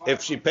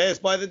 If she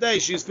passed by the day,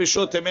 she's for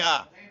sure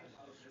teme'ah.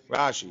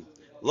 Rashi.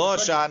 Lo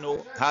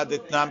shanu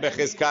haditnam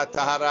bechizkat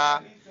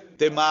tahara.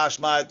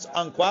 Temashma, it's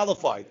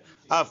unqualified.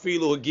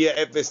 Afilu hagia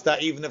efesta,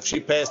 even if she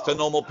passed her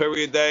normal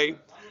period day.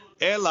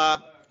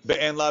 Ela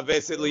be'en la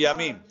veset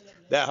liyamim.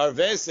 That her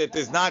veset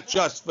is not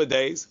just for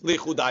days.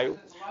 Lichudayu.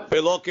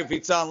 Be'lo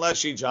kefitza, unless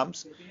she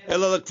jumps.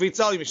 Ela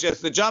lekfitza, she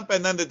has to jump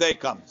and then the day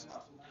comes.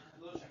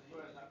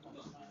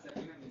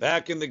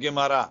 Back in the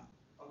Gemara.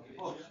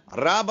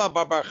 Rabba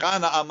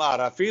Babarchana Amar,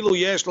 Afilu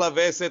yesh la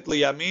veset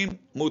liyamim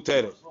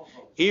muteret.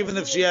 Even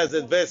if she has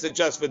a veset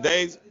just for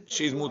days,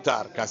 she's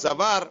mutar.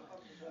 Kasavar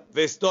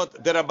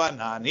vestot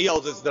derabanan. He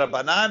holds it's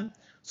derabanan,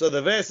 so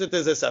the veset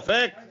is a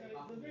safek,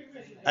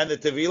 and the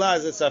tevilah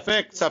is a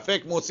safek.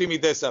 Safek mutzi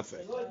midei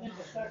safek.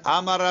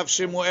 Amar Rav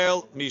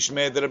Shemuel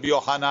mishmed Rabbi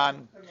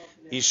Yochanan.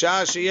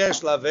 Isha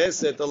sheyesh la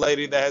veset, a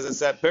lady that has a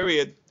set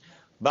period.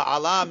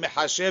 Ba'ala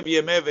mehashev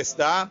yemei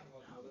vesta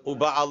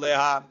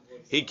uba'aleha.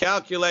 He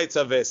calculates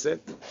a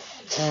veset,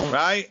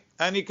 right?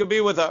 And he could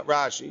be with her.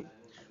 Rashi.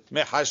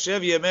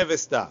 Mehashev yemei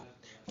vesta.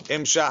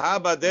 Im shaha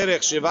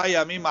baderech shiva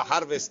yamim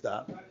ahar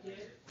vesta.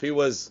 If he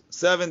was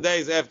 7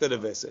 days after the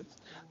visit.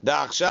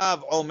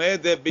 Da'achshav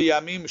omede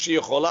biyamim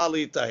sheyichola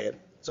litaher.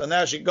 So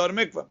now she got a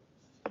mikvah.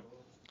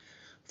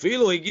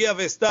 Filu higia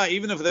vesta,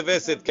 even if the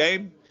visit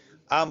came,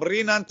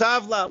 amrinan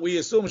tavla, we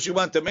assume she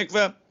went to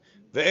mikvah,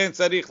 ve'en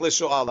tzarich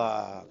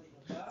lesho'ala.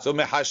 So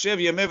mehashev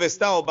yemei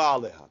vesta o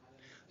ba'aleha.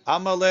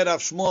 Amar le Rav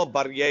Shmuel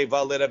bar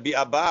Yeva le Rabbi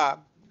Abba.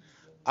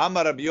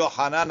 Amar Rabbi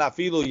Yochanan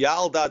afilu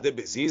yalda de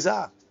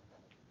beziza.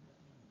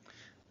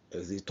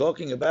 Is he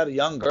talking about a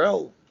young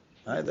girl?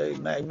 Right? They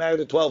married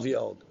a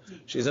 12-year-old.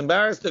 She's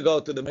embarrassed to go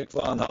to the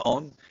mikvah on her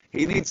own.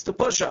 He needs to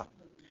push her.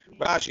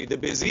 Rashi, the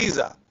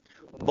beziza.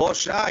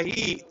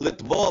 Boshahi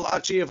litbol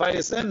achi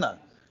vayesenna.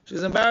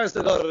 She's embarrassed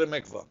to go to the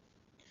mikvah.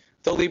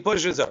 Till he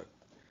pushes her.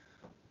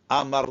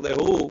 Amar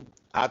lehu.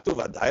 Atu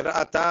vaday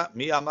ra'ata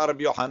mi amar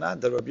Rabbi Yochanan.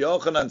 Did Rabbi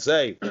Yochanan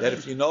say that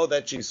if you know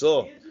that she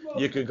saw,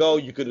 you could go,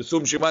 you could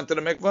assume she went to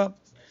the mikvah?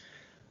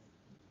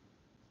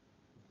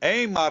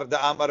 Eimar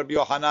da amar Rabbi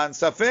Yochanan,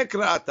 safek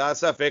ra'ata,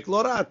 safek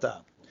lo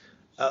ra'ata.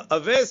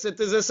 A veset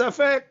is a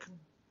safek.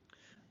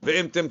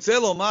 Ve'im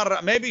timtzelo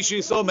mar, maybe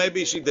she saw,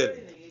 maybe she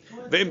didn't.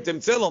 Ve'im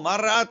timtzelo mar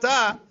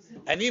ra'ata,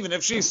 and even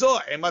if she saw,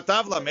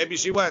 ematavla, maybe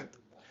she went.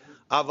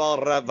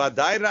 Aval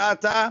vaday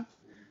ra'ata,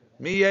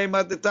 mi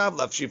yemad de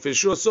tavla. If she for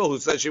sure saw, who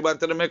said she went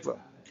to the mikvah?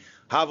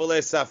 Havale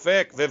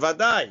safek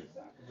ve'vaday,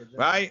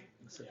 right?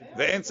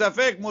 Ve'en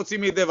safek motzi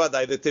midei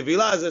vaday. The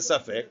tevilah is a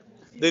safek.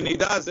 The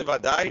nida is a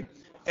vaday.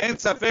 En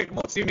safek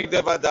motzi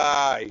midei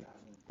vaday.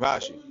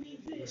 Rashi.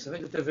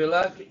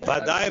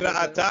 ודאי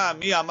ראתה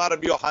מי אמר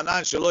רבי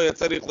יוחנן שלא יהיה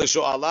צריך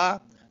לשואלה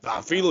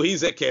ואפילו היא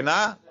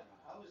זקנה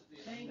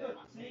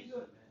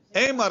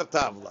אמר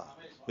טבלה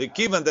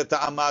וכיוון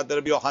דתעמד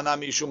רבי יוחנן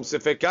משום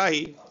ספקה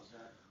היא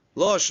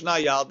לא שנה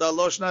ילדה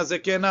לא שנה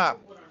זקנה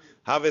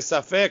Have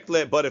safek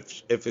le, but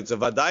if it's a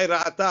vadai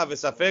ra'ata, have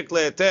safek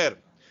le'eter,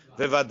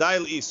 ve'vadai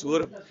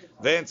l'isur,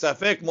 ve'en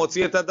safek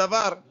motzi et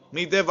hadavar,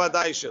 mideh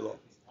vadai shelo.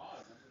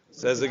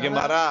 Says the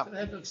Gemara. I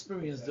have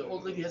experience. The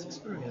old lady has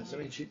experience. I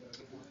mean, she.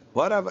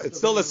 Whatever, it's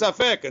still a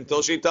safek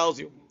until she tells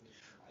you.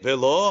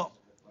 Velo,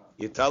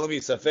 you tell me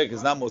safek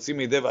is not motzi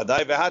mideh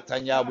vadai.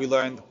 Ve'hatanya, we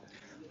learned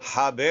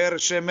haber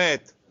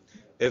shemet.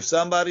 If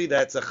somebody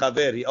that's a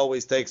chaver, he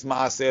always takes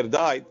maaser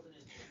died.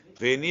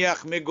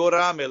 V'niach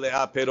megoram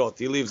elea perot.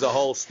 He leaves a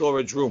whole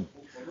storage room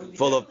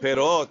full of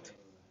perot.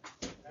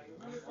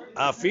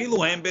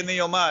 Afilu hem b'nei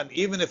yoman.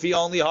 Even if he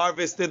only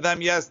harvested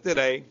them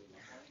yesterday,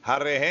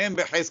 harehem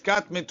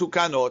b'cheskat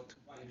metukanot.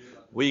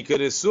 We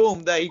could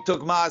assume that he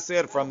took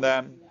maaser from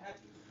them.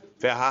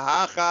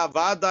 V'hahacha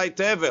vadai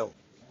tevel.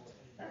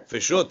 For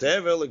sure,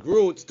 tevel, it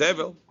grew, it's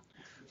tevel.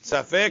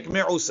 Safek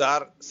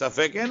me'usar,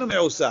 safek eno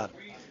me'usar.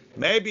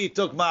 Maybe he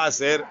took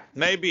maaser,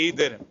 maybe he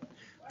didn't.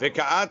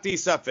 V'ka'ati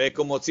safek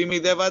umotzi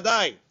mideh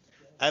vadai.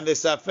 And the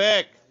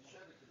safek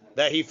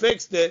that he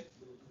fixed it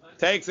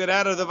takes it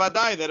out of the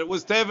vadai that it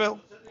was tevel.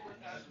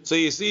 So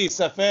you see,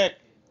 safek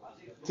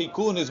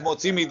tikun is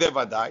motzi mideh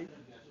vadai.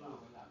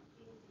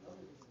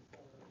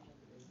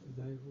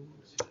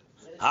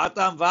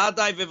 Hatam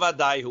vadai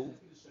v'vadai hu.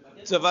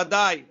 It's a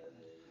vadai.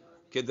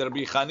 Ked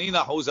Rabbi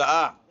Chanina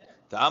Huza'ah.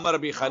 Ta'amar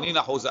Rabbi Chanina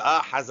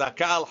Huza'ah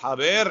hazaka al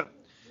haber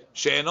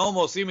she'eno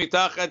mosi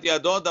mitachat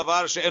yado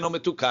davar she'eno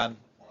metukan.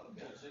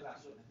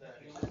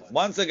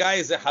 Once a guy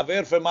is a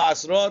haber for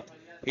ma'asrot,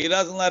 he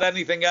doesn't let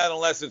anything out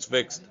unless it's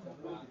fixed.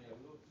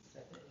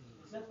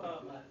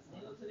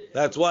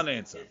 That's one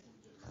answer.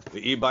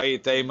 The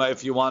ibai teima,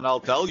 if you want, I'll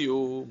tell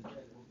you.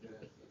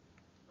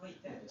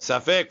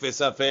 Safek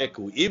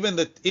v'safeku. Even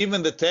the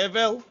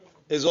tevel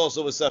is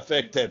also a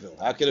safek tevel.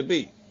 How could it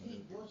be?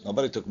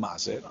 Nobody took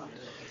maaser.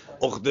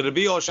 Uch de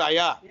Rabbi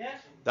Oshaya.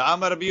 The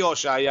Amar Rabbi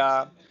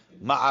Oshaya.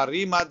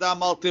 Ma'arim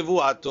adam al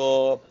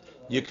tevuato.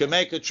 You can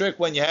make a trick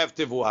when you have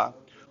tevuah.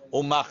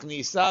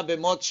 Umachnisa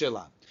b'mot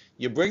shela.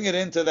 You bring it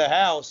into the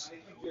house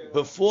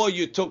before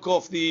you took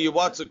off the,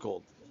 what's it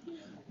called?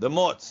 The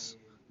mots.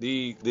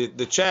 The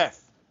chaff.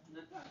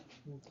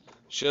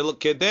 Shel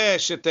kedeh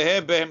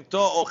sheteheh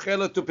behemto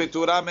ocheletu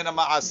petura min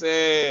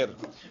ha'ma'aser.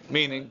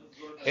 Meaning,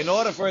 in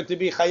order for it to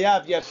be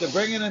chayav, you have to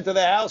bring it into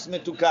the house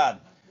mitukan.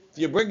 If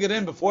you bring it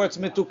in before it's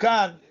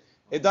mitukan,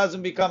 it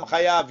doesn't become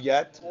chayav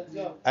yet,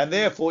 and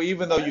therefore,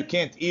 even though you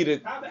can't eat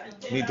it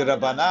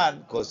midrabanan,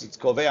 because it's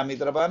kovea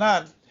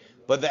midrabanan,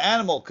 but the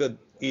animal could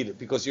eat it,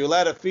 because you're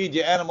allowed to feed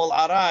your animal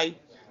arai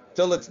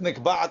till it's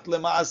nikba'at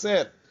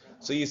lema'aser.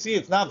 So you see,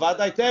 it's not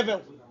vadai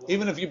tevel,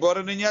 even if you brought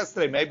it in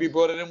yesterday. Maybe you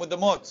brought it in with the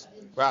mots.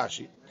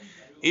 Rashi.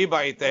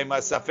 Iba itema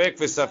safek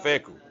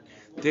v'safeku.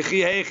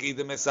 Tichi hechi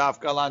the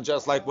mesaf kalan,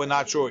 just like we're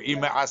not sure.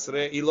 Ime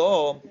asre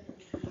ilo.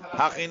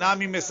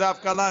 Hachinami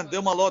mesaf kalan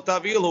dilma lo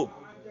tavilhu.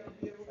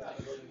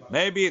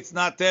 Maybe it's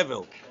not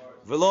tevel.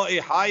 V'lo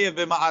ihayev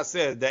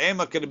b'maaser. The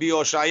ema could be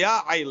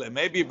Oshaya ayle.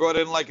 Maybe he brought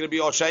it in like it be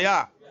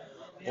Oshaya.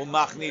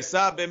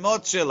 Umachnisa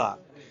b'mot shela.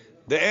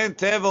 The en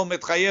tevel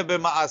mitchayev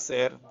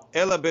b'maaser.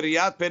 Ela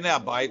b'riyat penei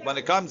habayit. When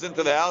it comes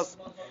into the house,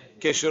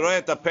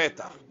 keshiroyet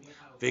hapetach.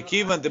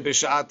 V'kivan de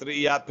b'shat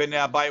riyat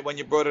penei habayit when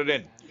you brought it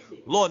in.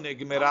 Lo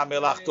nigmera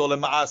melachto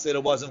lemaaser.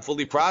 It wasn't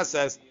fully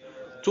processed.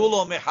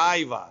 Tulo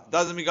mehayva.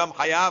 Doesn't become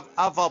hayav.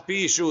 Afal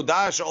pi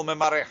shudash o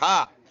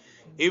memarecha.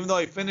 Even though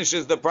he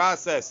finishes the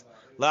process.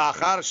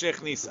 La'achar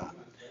shechnisa.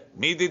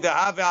 Midi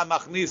dehave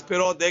amachnis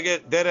pirot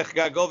derech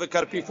gago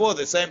v'karpifo.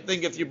 The same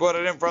thing if you brought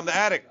it in from the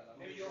attic.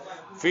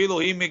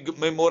 Filu hi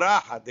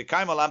memuracha.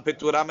 Dekaim alam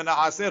petura min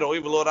ha'aser.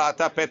 Oiv lo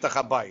ra'ata petach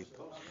habayit.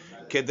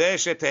 Kedeh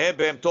sheteheh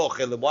behem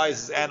tochel. Why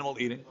is this animal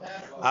eating?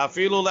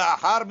 Afilu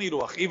la'achar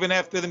miruach. Even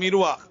after the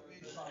miruach.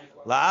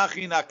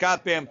 La'achi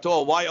nakat behem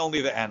to. Why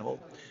only the animal?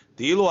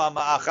 Dilu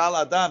ha'ma'achal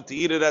adam. To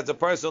eat it as a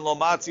person. Lo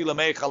matzi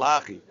lemeichal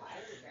hachi.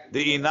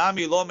 The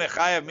inami lo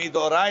mechayev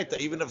midoraita,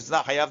 even if it's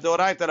not chayav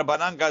doraita.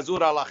 Rabbanan gazur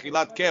al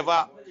achilat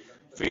keva,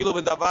 filu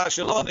b'davar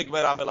shelo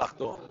nigmera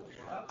melachto.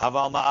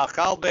 Aval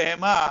ma'achal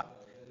behema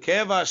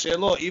keva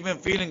shelo, even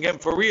feeding him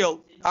for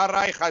real,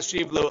 arai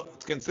chashiv lo.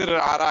 It's considered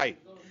arai.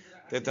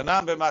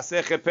 Tetanam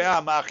b'masechet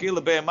peah ma'achil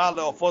behema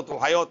leofot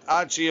l'hayot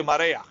ad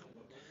sheyimareach.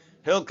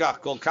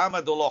 Hilkach kol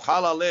kama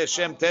dolochal aleh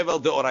shem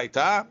tevel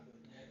deoraita.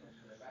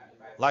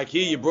 Like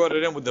here, you brought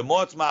it in with the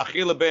mots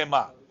ma'achil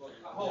behema.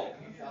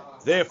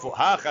 Therefore,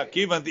 there's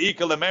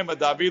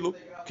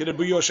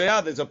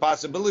a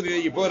possibility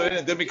that you brought it in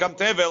and didn't become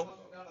tevel.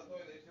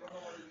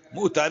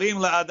 Mutarim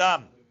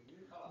la'adam.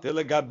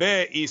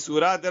 Telegabe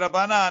isura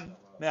derabanan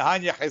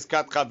nehanya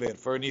cheskat chaver.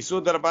 For an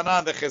isur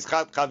derabanan, the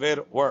cheskat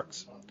chaver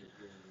works.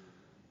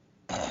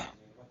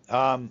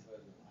 Ve'en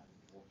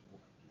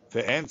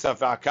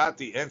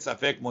safakati en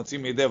safek motzi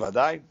mideh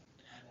vadai.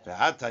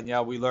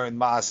 Ve'atanya we learned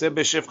ma'aseh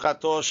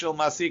b'shifchato shel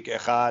masik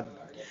echad.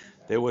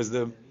 There was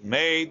the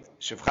maid,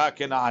 Shifcha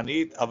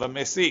Kena'anit, of a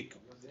Mesik.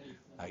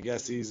 I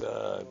guess he's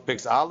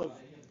picks olive.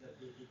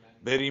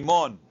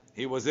 Berimon,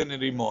 he was in a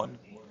Rimon.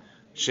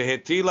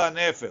 Shehetila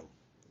Nefel,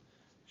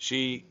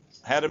 she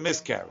had a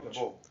miscarriage.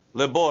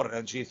 Lebor,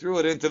 and she threw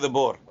it into the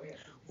bor.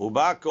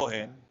 Uba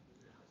kohen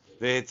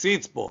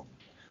ve'etzitz bo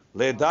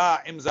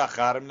leda im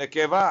zachar im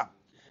nekeva.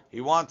 He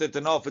wanted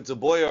to know if it's a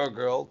boy or a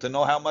girl, to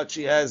know how much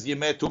he has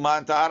yemei tumah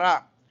and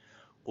tahara.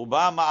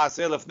 Uba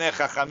ma'aseh lefnei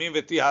chachamim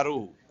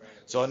v'tiharuhu.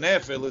 So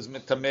nefil is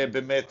tameh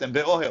b'met and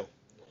be'ohel.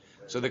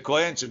 So the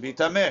kohen should be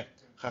tameh.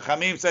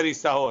 Chachamim said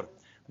he's tahor.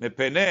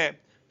 Mepeneh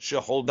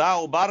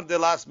shecholda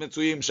ubardelas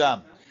mitzuyim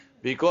sham.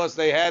 Because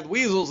they had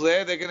weasels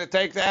there, they're going to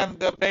take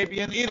the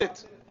baby and eat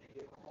it.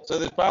 So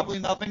there's probably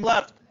nothing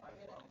left.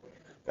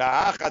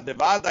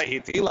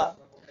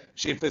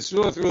 She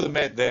pursued through the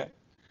med there.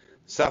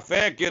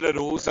 Safek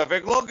gereru,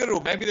 safek lo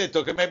gereru. Maybe they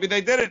took it, maybe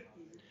they didn't.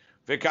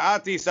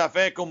 V'ka'ati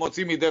safek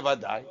umotzi midei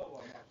vadai.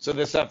 So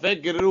the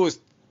safek gereru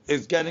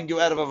is getting you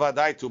out of a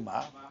vadai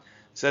tumah.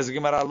 Says the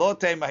Gemara, lo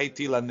teima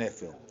hitila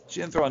nefil. She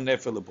didn't throw a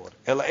nefil aboard.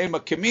 Ela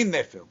ema kemin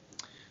nefil.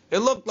 It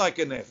looked like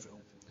a nefil.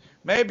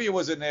 Maybe it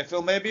was a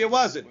nefil, maybe it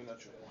wasn't.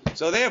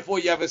 So therefore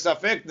you have a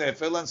safek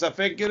nefil and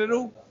safek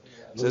gereru.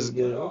 Says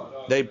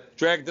they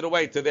dragged it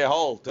away to their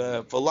hole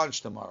for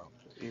lunch tomorrow.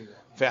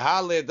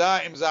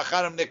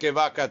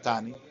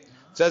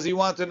 Says he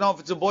wanted to know if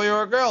it's a boy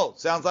or a girl.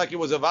 Sounds like it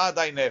was a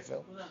vaday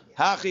nefil.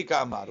 Hachi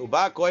kamar.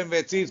 Uba kohen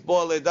ve'etzitz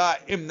bo leda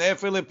im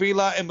nefil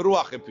epila im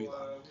ruach epila.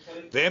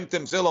 Ve'im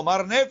timsel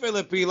omar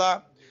nefil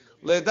epila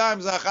leda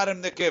im zachar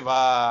im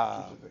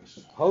nekeva.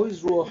 How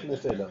is ruach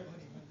nefela?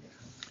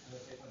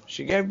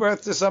 She gave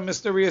birth to some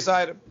mysterious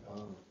item.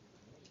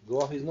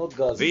 Ruach is not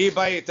Gaza.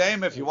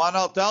 If you want,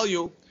 I'll tell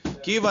you.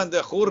 Kivan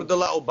de chur de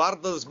la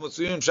ubardas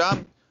mutzuyim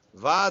sham.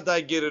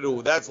 Vadai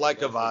gireru. That's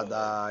like a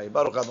vadai.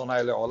 Baruch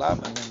Adonai le'olam.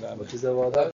 What is a vaday?